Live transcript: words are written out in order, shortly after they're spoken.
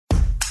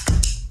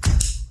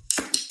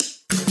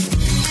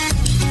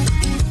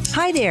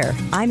Hi there,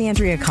 I'm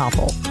Andrea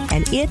Koppel,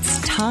 and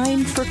it's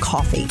time for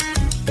coffee,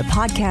 the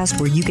podcast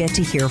where you get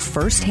to hear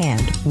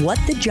firsthand what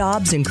the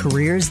jobs and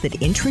careers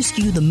that interest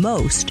you the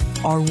most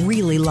are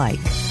really like.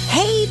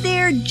 Hey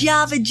there,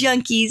 Java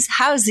junkies.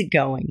 How's it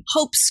going?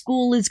 Hope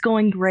school is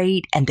going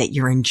great and that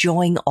you're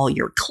enjoying all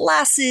your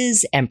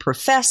classes and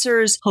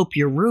professors. Hope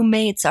your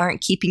roommates aren't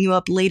keeping you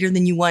up later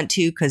than you want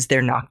to because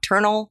they're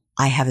nocturnal.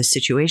 I have a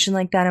situation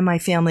like that in my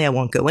family. I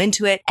won't go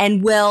into it.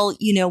 And well,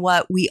 you know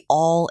what? We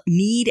all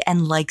need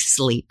and like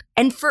sleep.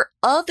 And for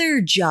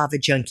other Java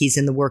junkies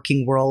in the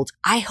working world,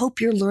 I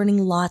hope you're learning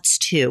lots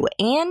too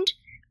and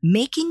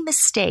making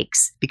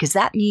mistakes, because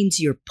that means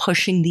you're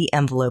pushing the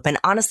envelope. And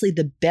honestly,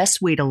 the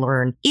best way to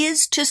learn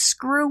is to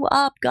screw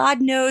up.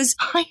 God knows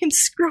I am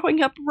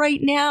screwing up right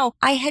now.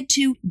 I had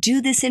to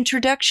do this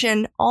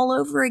introduction all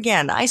over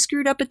again. I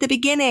screwed up at the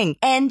beginning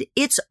and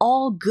it's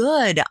all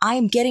good. I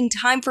am getting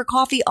Time for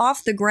Coffee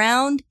off the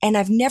ground and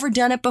I've never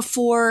done it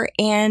before.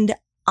 And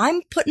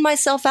I'm putting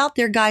myself out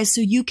there, guys,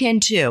 so you can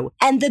too.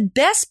 And the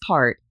best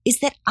part is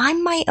that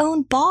I'm my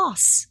own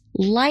boss.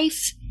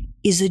 Life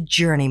is a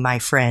journey, my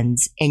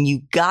friends, and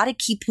you gotta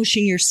keep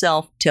pushing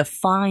yourself to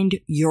find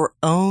your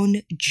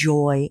own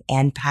joy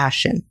and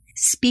passion.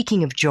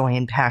 Speaking of joy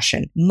and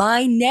passion,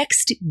 my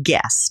next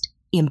guest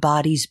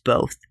embodies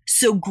both.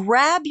 So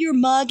grab your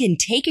mug and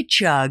take a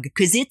chug,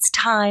 because it's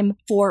time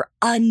for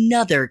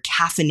another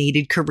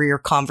caffeinated career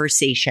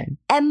conversation.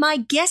 And my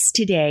guest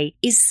today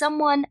is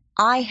someone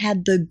I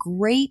had the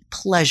great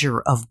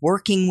pleasure of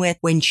working with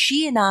when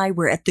she and I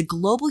were at the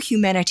global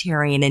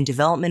humanitarian and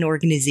development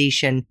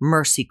organization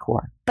Mercy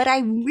Corps. But I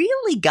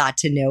really got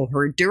to know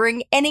her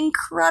during an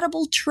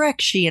incredible trek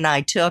she and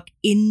I took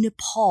in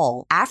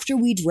Nepal after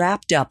we'd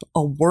wrapped up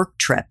a work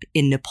trip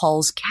in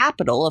Nepal's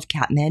capital of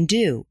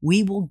Kathmandu.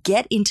 We will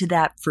get into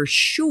that for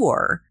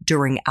sure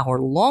during our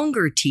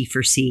longer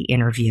T4C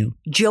interview.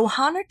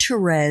 Johanna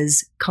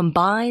Thoeresz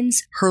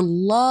combines her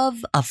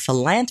love of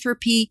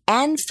philanthropy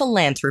and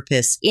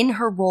philanthropists in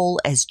her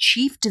role as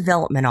Chief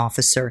Development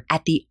Officer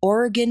at the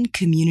Oregon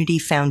Community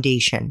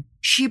Foundation.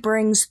 She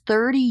brings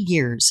 30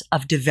 years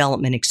of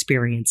development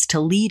experience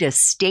to lead a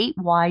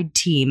statewide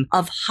team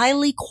of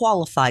highly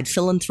qualified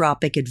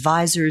philanthropic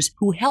advisors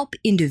who help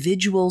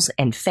individuals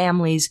and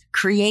families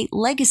create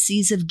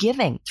legacies of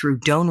giving through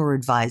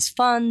donor-advised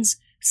funds,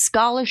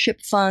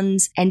 scholarship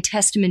funds, and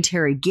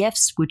testamentary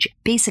gifts, which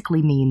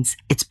basically means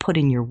it's put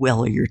in your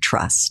will or your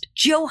trust.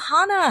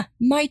 Johanna,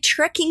 my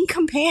trekking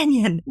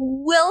companion,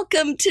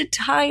 welcome to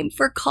Time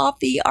for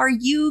Coffee. Are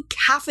you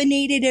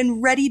caffeinated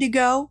and ready to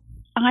go?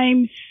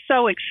 I'm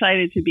so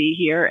excited to be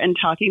here and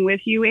talking with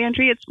you,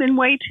 Andrea. It's been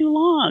way too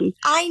long.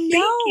 I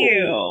know. Thank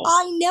you.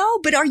 I know,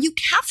 but are you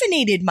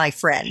caffeinated, my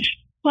friend?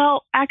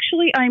 Well,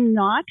 actually, I'm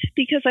not,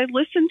 because I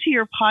listened to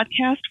your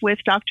podcast with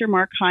Dr.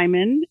 Mark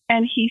Hyman,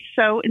 and he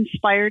so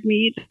inspired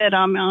me that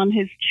I'm on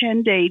his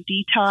 10-day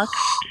detox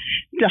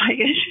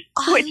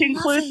diet, which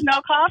includes no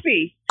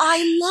coffee.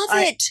 I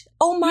love it.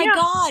 Oh, my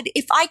God.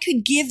 If I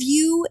could give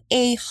you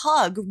a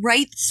hug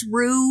right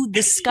through the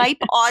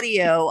Skype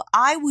audio,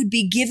 I would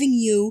be giving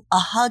you a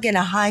hug and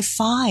a high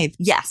five.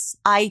 Yes,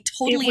 I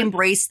totally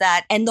embrace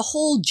that. And the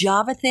whole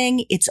Java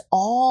thing, it's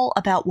all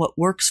about what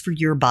works for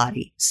your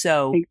body.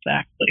 So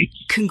exactly.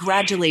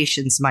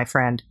 Congratulations, my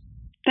friend.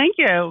 Thank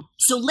you.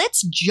 So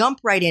let's jump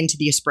right into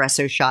the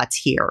espresso shots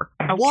here.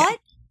 Okay. What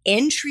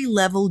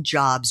entry-level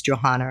jobs,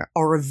 Johanna,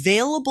 are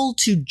available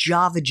to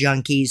Java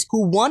junkies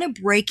who want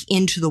to break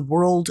into the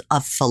world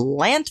of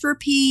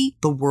philanthropy,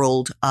 the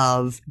world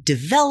of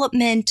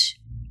development,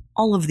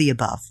 all of the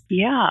above?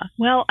 Yeah.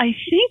 Well, I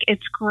think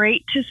it's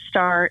great to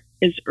start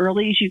as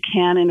early as you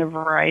can in a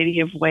variety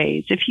of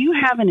ways. If you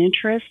have an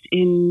interest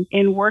in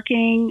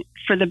working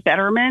for the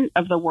betterment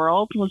of the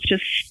world, let's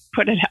just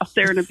put it out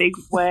there in a big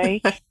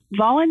way,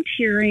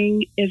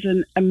 volunteering is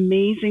an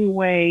amazing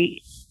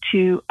way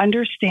to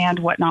understand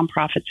what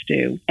nonprofits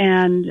do.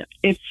 And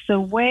it's the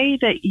way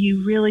that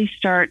you really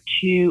start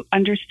to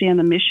understand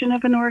the mission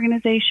of an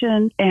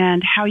organization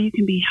and how you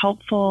can be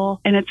helpful.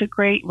 And it's a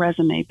great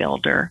resume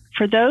builder.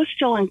 For those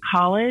still in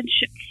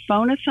college,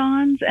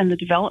 phonathons and the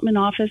development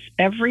office,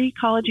 every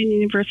college and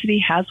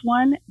university has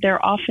one.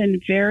 They're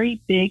often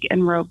very big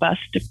and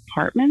robust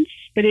departments.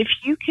 But if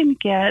you can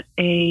get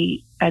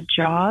a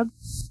job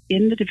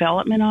in the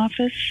development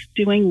office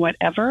doing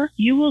whatever,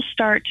 you will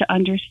start to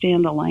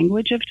understand the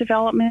language of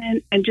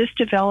development and just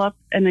develop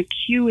an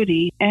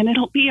acuity, and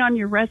it'll be on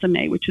your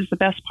resume, which is the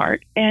best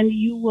part. And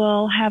you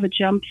will have a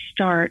jump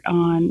start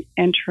on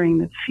entering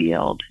the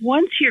field.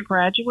 Once you're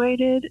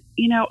graduated,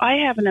 I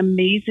have an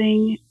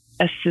amazing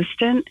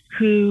assistant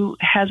who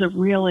has a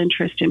real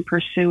interest in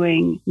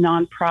pursuing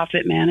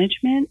nonprofit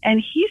management.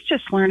 And he's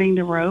just learning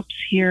the ropes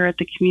here at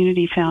the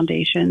Community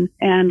Foundation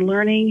and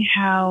learning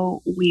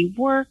how we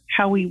work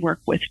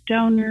with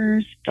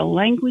donors, the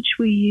language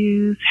we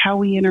use, how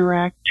we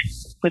interact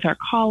with our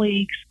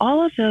colleagues.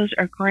 All of those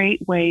are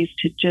great ways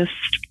to just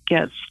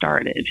get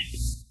started.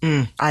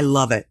 I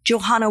love it.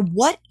 Johanna,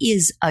 what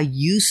is a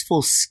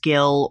useful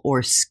skill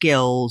or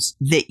skills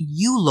that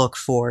you look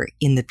for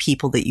in the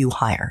people that you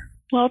hire?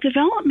 Well,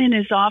 development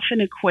is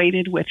often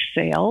equated with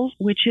sales,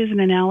 which is an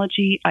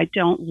analogy I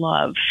don't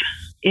love.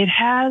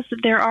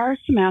 There are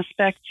some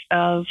aspects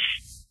of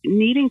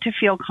needing to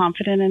feel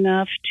confident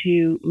enough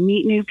to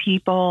meet new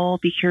people,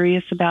 be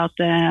curious about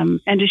them,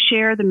 and to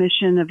share the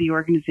mission of the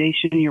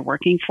organization you're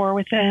working for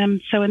with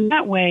them. So in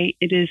that way,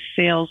 it is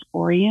sales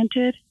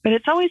oriented. But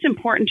it's always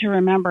important to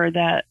remember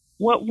that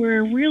what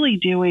we're really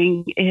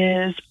doing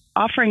is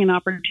offering an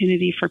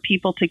opportunity for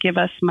people to give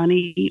us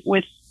money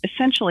with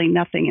essentially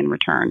nothing in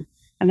return.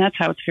 And that's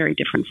how it's very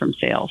different from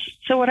sales.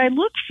 So what I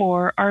look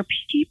for are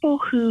people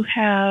who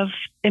have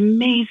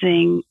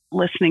amazing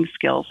listening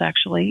skills,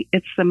 actually.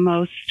 It's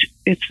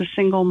the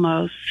single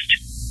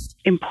most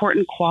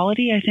important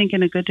quality, I think,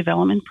 in a good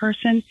development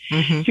person.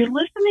 Mm-hmm. You're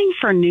listening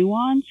for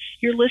nuance.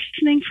 You're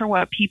listening for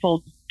what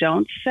people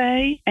don't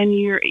say. And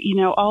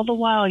all the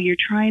while you're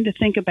trying to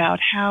think about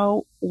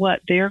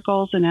what their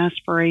goals and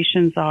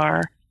aspirations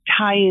are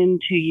tie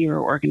into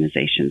your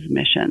organization's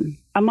mission.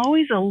 I'm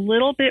always a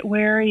little bit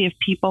wary of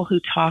people who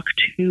talk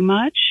too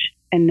much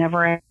and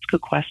never ask a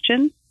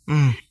question.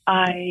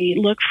 I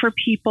look for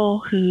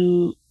people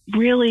who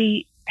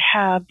really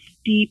have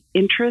deep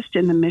interest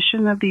in the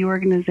mission of the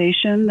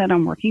organization that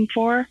I'm working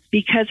for,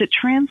 because it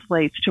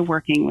translates to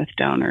working with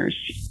donors.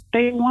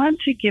 They want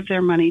to give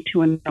their money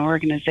to an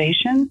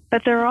organization,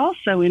 but they're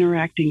also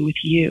interacting with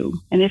you.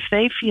 And if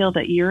they feel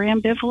that you're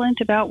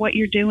ambivalent about what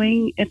you're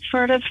doing, it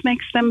sort of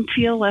makes them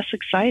feel less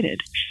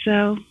excited.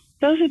 So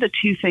those are the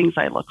two things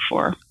I look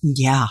for.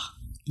 Yeah.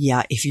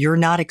 If you're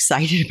not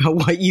excited about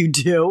what you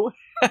do,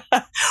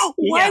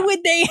 why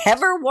would they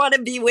ever want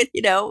to be with,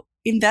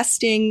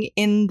 investing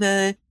in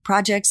the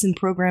projects and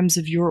programs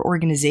of your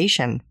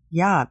organization?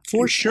 Yeah,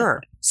 for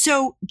sure.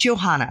 So,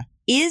 Johanna,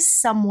 is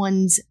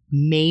someone's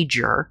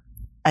major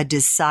a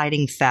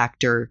deciding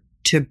factor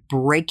to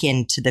break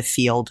into the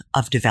field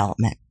of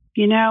development?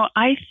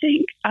 I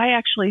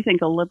actually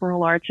think a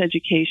liberal arts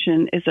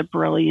education is a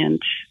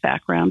brilliant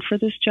background for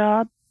this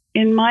job.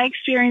 In my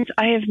experience,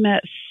 I have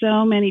met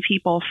so many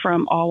people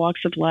from all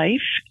walks of life,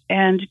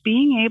 and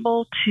being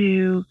able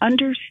to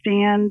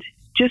understand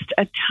just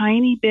a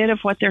tiny bit of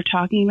what they're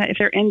talking about, if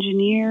they're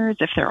engineers,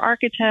 if they're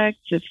architects,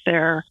 if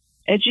they're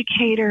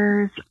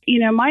educators,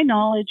 my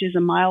knowledge is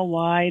a mile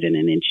wide and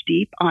an inch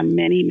deep on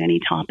many, many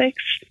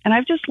topics. And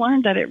I've just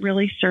learned that it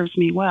really serves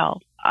me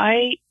well.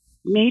 I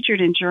majored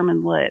in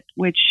German Lit,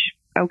 which,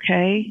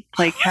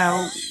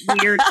 how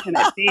weird can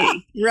it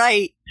be?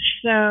 Right.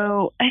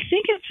 So I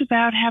think it's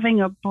about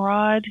having a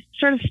broad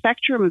sort of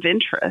spectrum of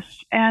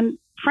interests. And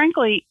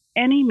frankly,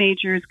 any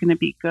major is going to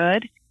be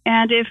good.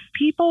 And if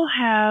people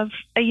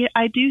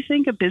I do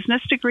think a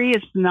business degree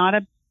is not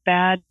a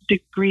bad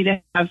degree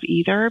to have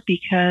either,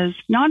 because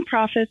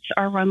nonprofits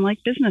are run like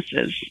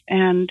businesses,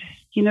 and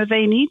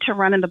they need to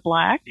run in the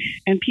black,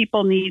 and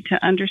people need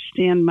to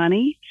understand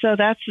money. So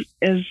that's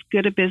as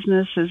good a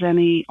business as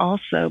any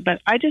also.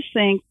 But I just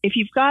think if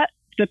you've got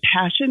the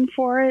passion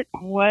for it,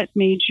 what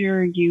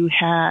major you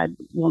had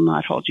will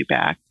not hold you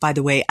back. By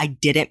the way, I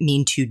didn't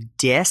mean to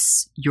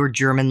diss your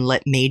German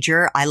Lit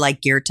major. I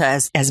like Goethe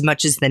as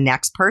much as the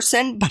next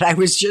person, but I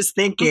was just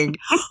thinking,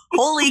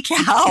 holy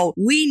cow,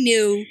 we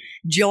knew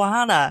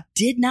Johanna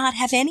did not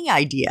have any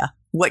idea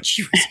what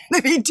she was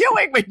going to be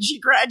doing when she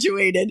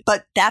graduated.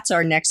 But that's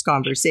our next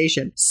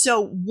conversation.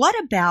 So what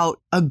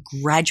about a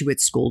graduate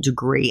school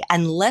degree?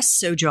 And less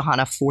so,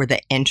 Johanna, for the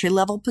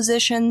entry-level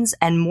positions,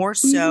 and more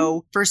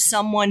so for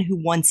someone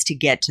who wants to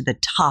get to the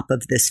top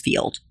of this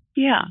field?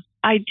 Yeah,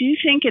 I do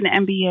think an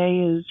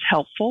MBA is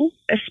helpful,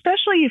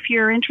 especially if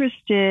you're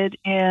interested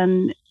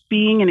in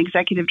being an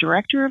executive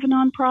director of a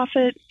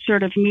nonprofit,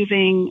 sort of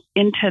moving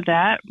into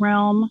that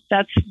realm.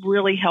 That's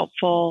really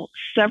helpful.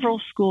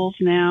 Several schools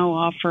now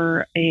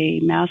offer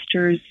a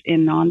master's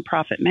in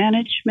nonprofit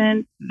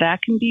management.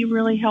 That can be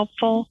really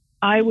helpful.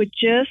 I would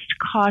just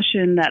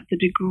caution that the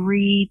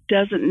degree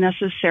doesn't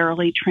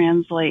necessarily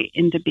translate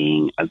into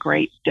being a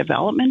great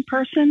development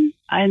person.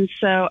 And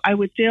so I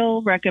would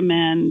still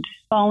recommend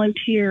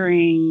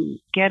volunteering,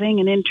 getting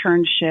an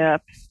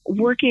internship,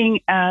 working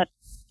at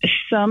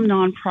some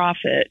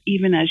nonprofit,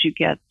 even as you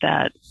get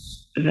that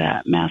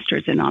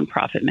master's in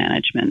nonprofit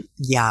management.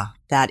 Yeah,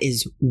 that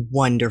is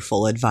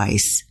wonderful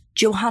advice.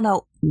 Johanna,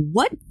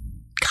 what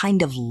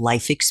kind of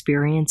life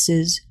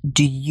experiences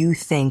do you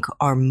think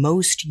are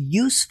most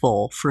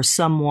useful for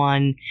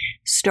someone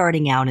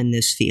starting out in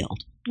this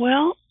field?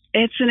 Well,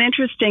 it's an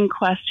interesting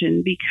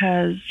question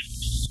because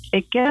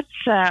it gets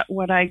at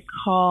what I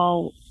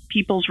call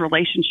people's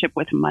relationship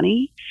with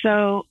money.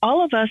 So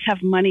all of us have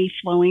money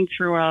flowing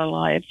through our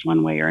lives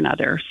one way or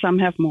another. Some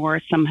have more,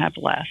 some have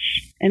less.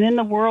 And in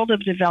the world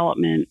of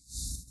development,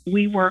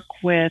 we work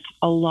with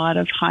a lot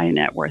of high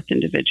net worth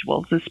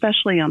individuals,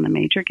 especially on the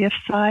major gift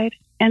side.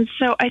 And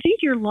so I think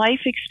your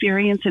life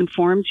experience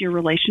informs your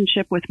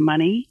relationship with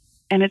money.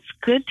 And it's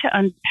good to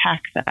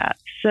unpack that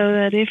so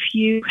that if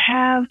you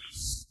have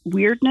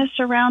weirdness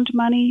around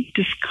money,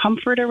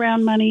 discomfort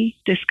around money,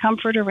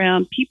 discomfort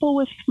around people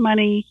with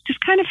money, just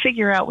kind of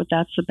figure out what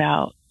that's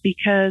about,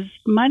 because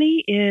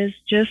money is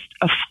just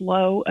a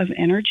flow of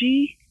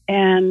energy.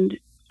 And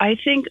I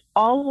think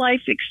all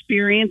life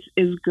experience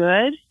is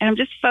good. And I'm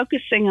just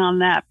focusing on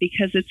that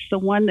because it's the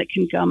one that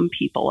can gum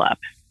people up.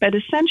 But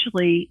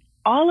essentially,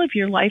 all of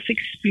your life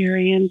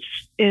experience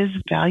is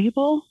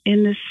valuable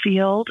in this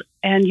field,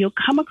 and you'll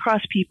come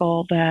across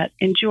people that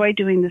enjoy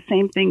doing the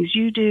same things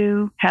you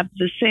do, have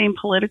the same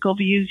political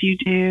views you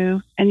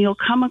do, and you'll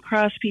come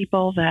across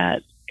people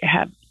that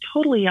have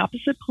totally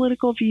opposite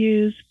political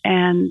views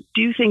and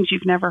do things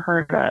you've never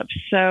heard of.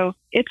 So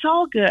it's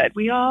all good.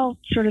 We all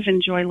sort of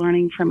enjoy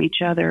learning from each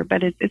other,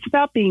 but it's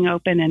about being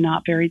open and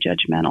not very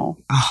judgmental.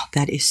 Oh,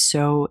 that is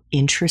so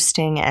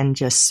interesting and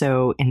just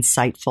so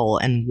insightful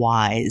and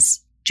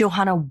wise.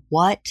 Johanna,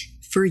 what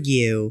for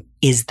you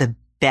is the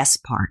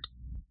best part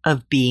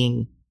of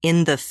being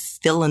in the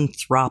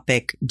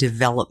philanthropic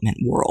development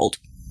world?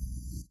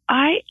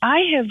 I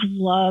have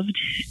loved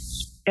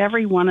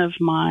every one of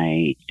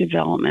my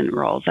development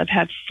roles. I've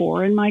had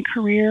 4 in my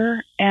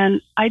career,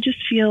 and I just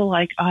feel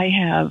like I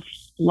have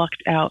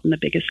lucked out in the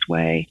biggest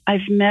way.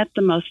 I've met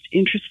the most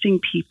interesting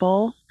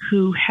people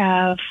who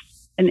have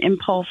an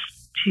impulse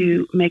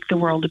to make the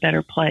world a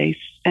better place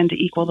and to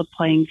equal the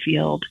playing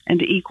field and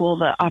to equal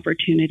the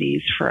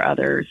opportunities for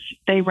others.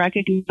 They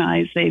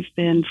recognize they've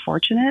been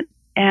fortunate,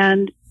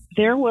 and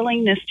their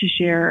willingness to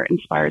share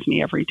inspires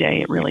me every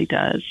day. It really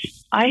does.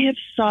 I have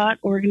sought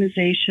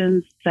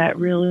organizations that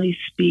really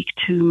speak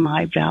to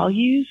my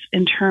values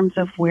in terms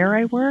of where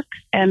I work.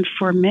 And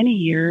for many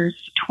years,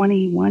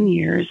 21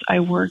 years,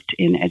 I worked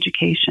in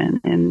education,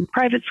 in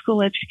private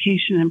school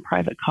education and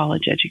private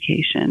college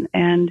education.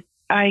 And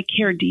I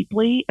care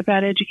deeply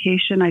about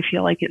education. I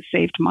feel like it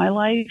saved my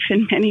life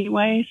in many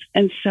ways.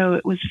 And so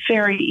it was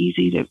very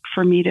easy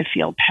for me to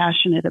feel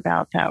passionate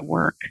about that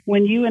work.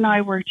 When you and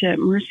I worked at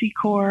Mercy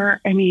Corps,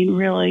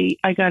 really,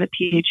 I got a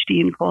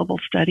PhD in global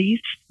studies,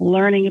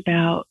 learning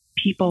about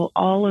people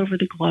all over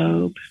the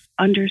globe,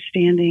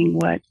 understanding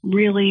what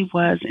really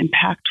was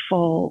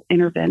impactful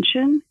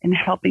intervention in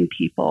helping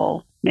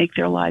people make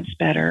their lives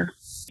better.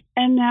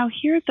 And now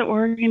here at the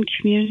Oregon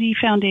Community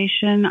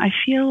Foundation, I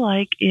feel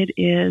like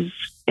it's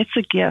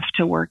a gift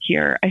to work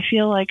here. I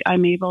feel like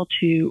I'm able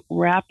to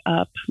wrap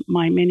up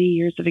my many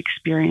years of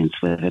experience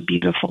with a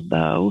beautiful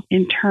bow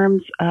in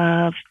terms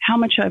of how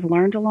much I've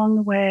learned along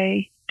the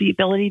way, the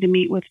ability to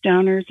meet with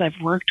donors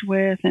I've worked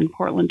with in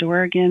Portland,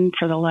 Oregon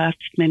for the last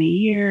many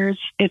years.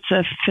 It's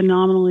a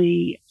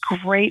phenomenally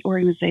great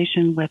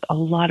organization with a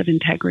lot of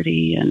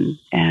integrity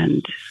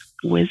and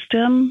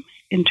wisdom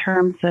in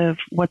terms of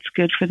what's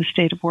good for the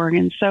state of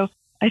Oregon. So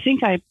I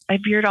think I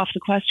veered off the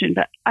question,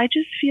 but I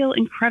just feel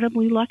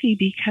incredibly lucky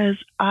because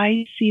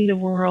I see the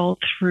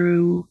world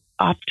through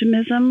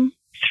optimism,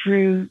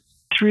 through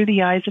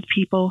the eyes of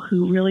people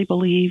who really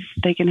believe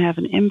they can have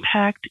an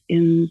impact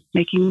in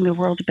making the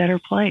world a better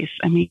place.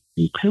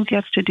 Who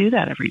gets to do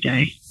that every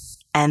day?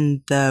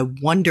 And the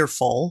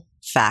wonderful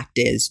fact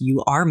is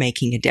you are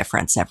making a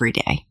difference every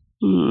day.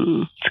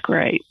 It's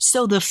great.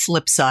 So the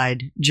flip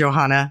side,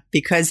 Johanna,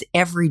 because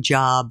every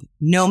job,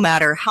 no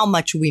matter how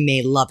much we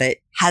may love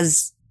it,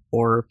 has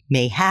or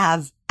may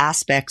have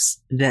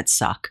aspects that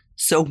suck.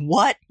 So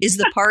what is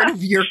the part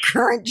of your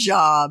current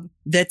job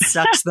that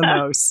sucks the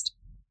most?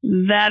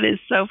 That is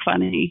so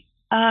funny.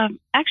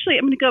 Actually,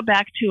 I'm going to go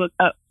back to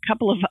a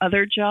couple of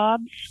other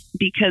jobs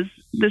because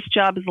this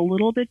job is a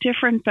little bit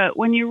different. But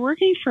when you're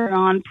working for a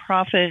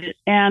nonprofit,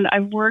 and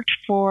I've worked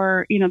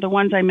for, the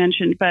ones I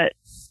mentioned, but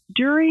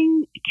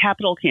during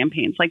capital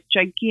campaigns, like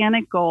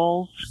gigantic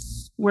goals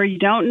where you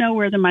don't know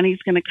where the money's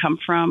going to come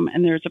from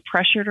and there's a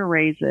pressure to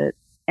raise it.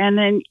 And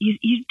then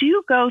you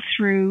do go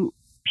through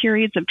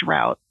periods of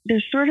drought.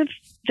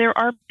 There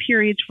are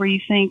periods where you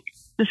think,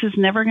 this is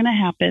never going to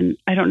happen.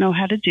 I don't know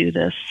how to do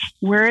this.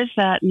 Where is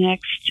that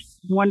next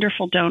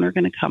wonderful donor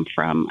going to come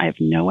from? I have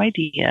no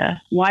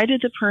idea. Why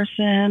did the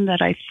person that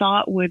I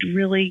thought would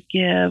really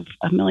give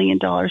 $1 million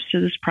to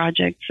this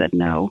project said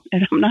no,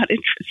 and I'm not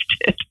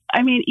interested?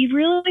 You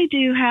really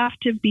do have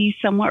to be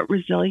somewhat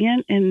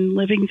resilient in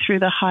living through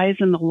the highs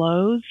and the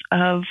lows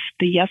of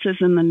the yeses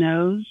and the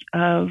nos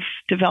of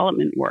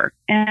development work.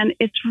 And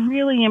it's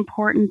really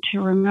important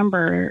to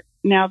remember,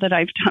 now that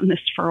I've done this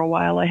for a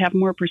while, I have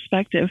more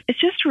perspective. It's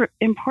just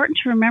important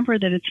to remember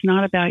that it's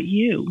not about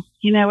you.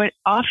 It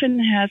often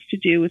has to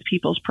do with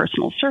people's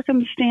personal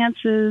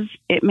circumstances.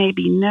 It may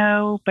be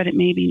no, but it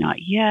may be not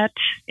yet.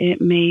 There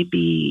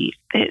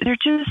are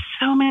just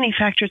so many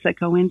factors that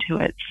go into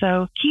it.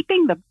 So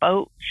keeping the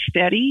boat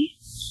steady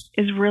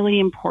is really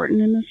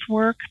important in this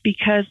work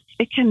because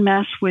it can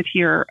mess with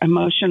your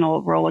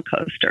emotional roller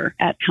coaster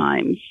at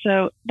times.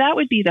 So that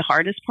would be the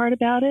hardest part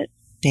about it.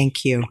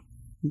 Thank you.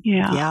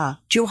 Yeah.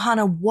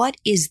 Johanna, what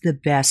is the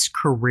best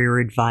career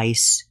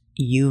advice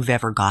you've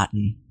ever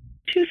gotten?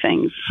 2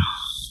 things.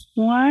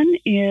 One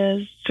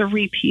is a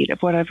repeat of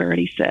what I've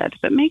already said,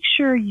 but make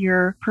sure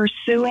you're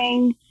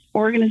pursuing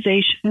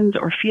organizations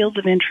or fields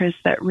of interest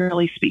that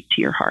really speak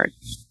to your heart.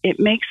 It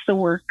makes the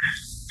work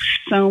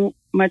so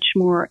much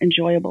more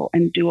enjoyable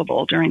and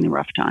doable during the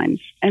rough times.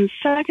 And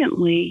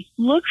secondly,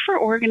 look for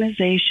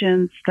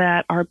organizations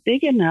that are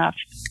big enough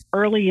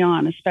early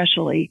on,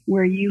 especially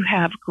where you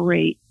have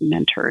great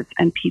mentors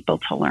and people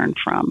to learn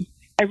from.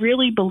 I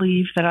really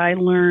believe that I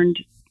learned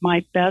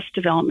my best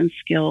development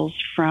skills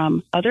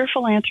from other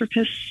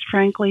philanthropists,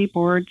 frankly,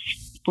 boards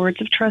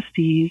of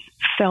trustees,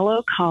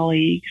 fellow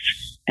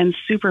colleagues, and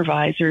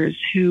supervisors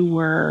who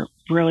were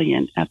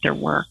brilliant at their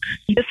work.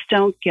 You just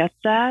don't get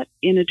that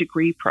in a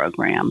degree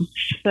program.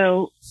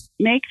 So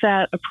make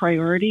that a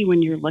priority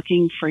when you're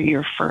looking for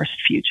your first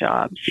few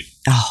jobs.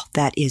 Oh,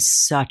 that is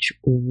such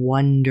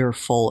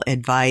wonderful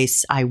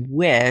advice. I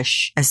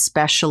wish,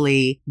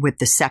 especially with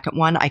the second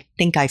one, I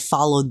think I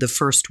followed the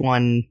first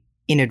one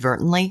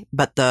inadvertently,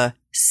 but the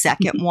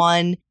second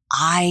one,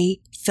 I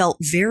felt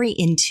very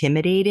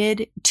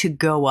intimidated to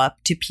go up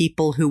to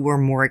people who were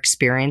more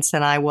experienced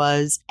than I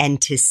was and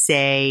to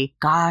say,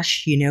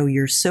 gosh,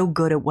 you're so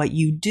good at what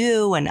you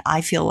do. And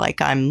I feel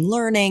like I'm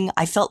learning.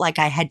 I felt like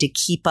I had to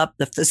keep up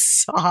the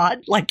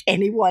facade, like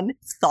anyone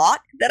thought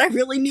that I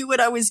really knew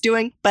what I was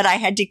doing, but I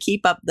had to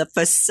keep up the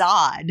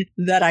facade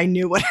that I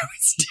knew what I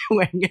was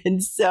doing.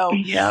 And so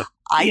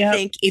I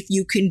think if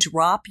you can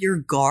drop your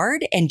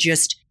guard and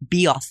just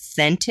be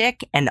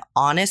authentic and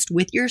honest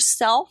with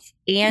yourself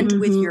and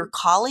with your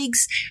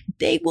colleagues,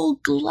 they will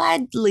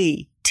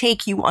gladly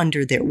take you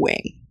under their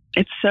wing.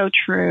 It's so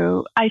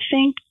true. I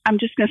think I'm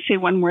just going to say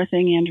one more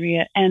thing,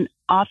 Andrea, and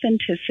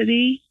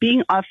authenticity,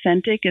 being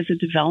authentic as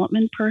a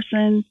development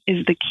person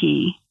is the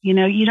key.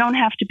 You don't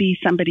have to be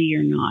somebody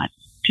you're not.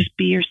 Just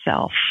be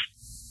yourself.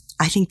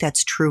 I think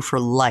that's true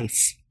for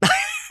life.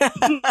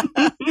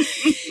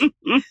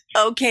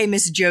 Okay,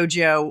 Miss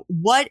JoJo,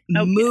 what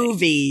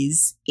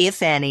movies,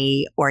 if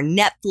any, or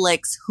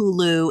Netflix,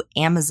 Hulu,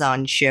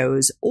 Amazon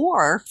shows,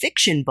 or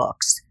fiction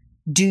books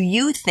do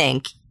you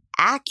think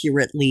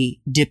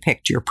accurately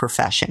depict your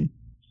profession?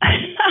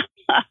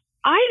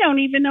 I don't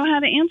even know how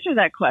to answer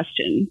that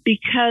question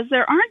because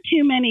there aren't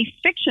too many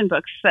fiction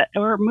books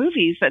or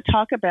movies that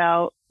talk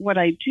about what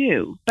I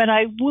do. But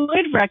I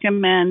would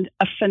recommend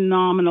a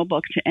phenomenal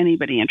book to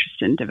anybody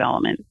interested in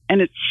development.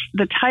 And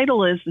the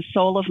title is The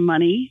Soul of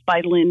Money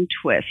by Lynn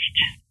Twist.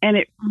 And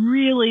it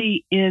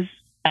really is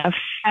a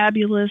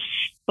fabulous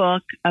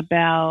book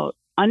about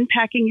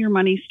unpacking your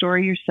money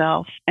story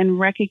yourself and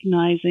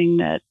recognizing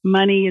that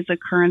money is a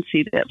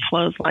currency that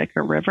flows like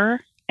a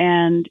river.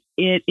 And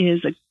it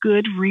is a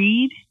good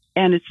read,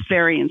 and it's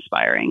very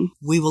inspiring.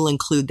 We will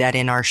include that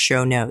in our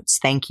show notes.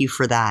 Thank you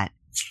for that.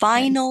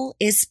 Final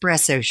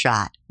espresso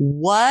shot.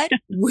 What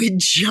would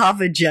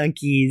Java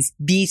junkies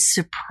be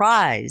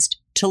surprised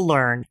to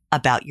learn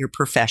about your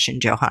profession,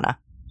 Johanna?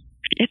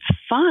 It's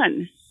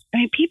fun. I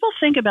mean, people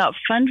think about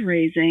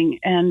fundraising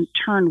and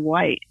turn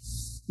white.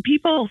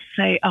 People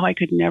say, oh, I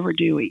could never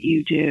do what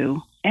you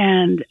do.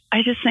 And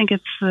I just think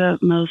it's the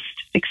most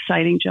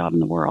exciting job in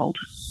the world.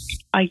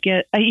 I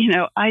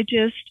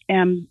just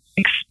am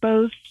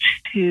exposed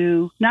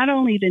to not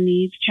only the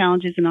needs,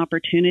 challenges, and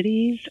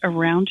opportunities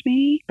around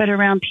me, but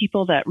around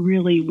people that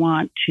really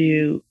want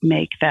to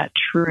make that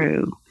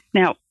true.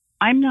 Now,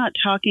 I'm not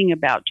talking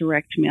about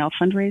direct mail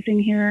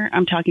fundraising here.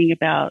 I'm talking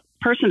about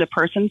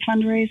person-to-person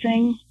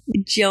fundraising.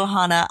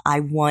 Johanna,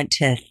 I want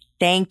to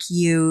thank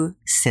you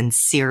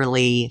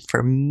sincerely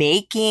for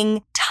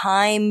making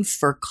time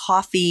for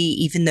coffee,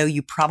 even though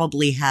you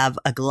probably have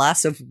a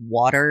glass of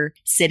water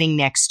sitting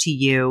next to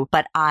you.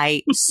 But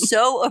I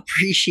so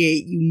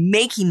appreciate you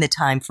making the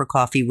time for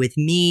coffee with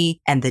me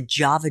and the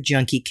Java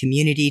Junkie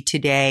community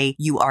today.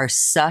 You are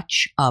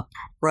such a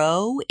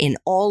pro in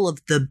all of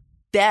the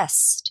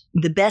best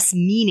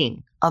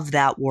meaning of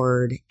that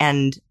word.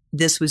 And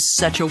this was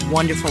such a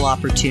wonderful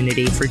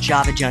opportunity for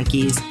Java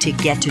Junkies to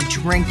get to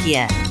drink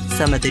in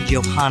some of the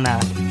Johanna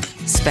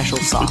special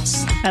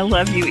sauce. I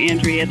love you,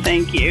 Andrea.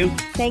 Thank you.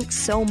 Thanks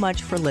so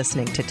much for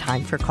listening to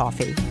Time for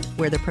Coffee,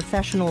 where the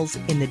professionals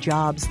in the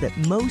jobs that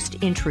most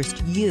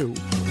interest you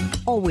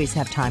always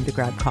have time to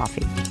grab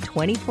coffee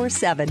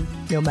 24/7,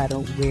 no matter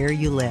where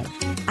you live.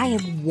 I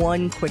have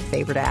one quick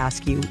favor to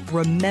ask you.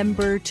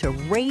 Remember to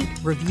rate,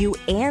 review,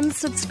 and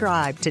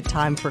subscribe to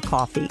Time for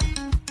Coffee.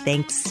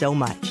 Thanks so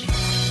much.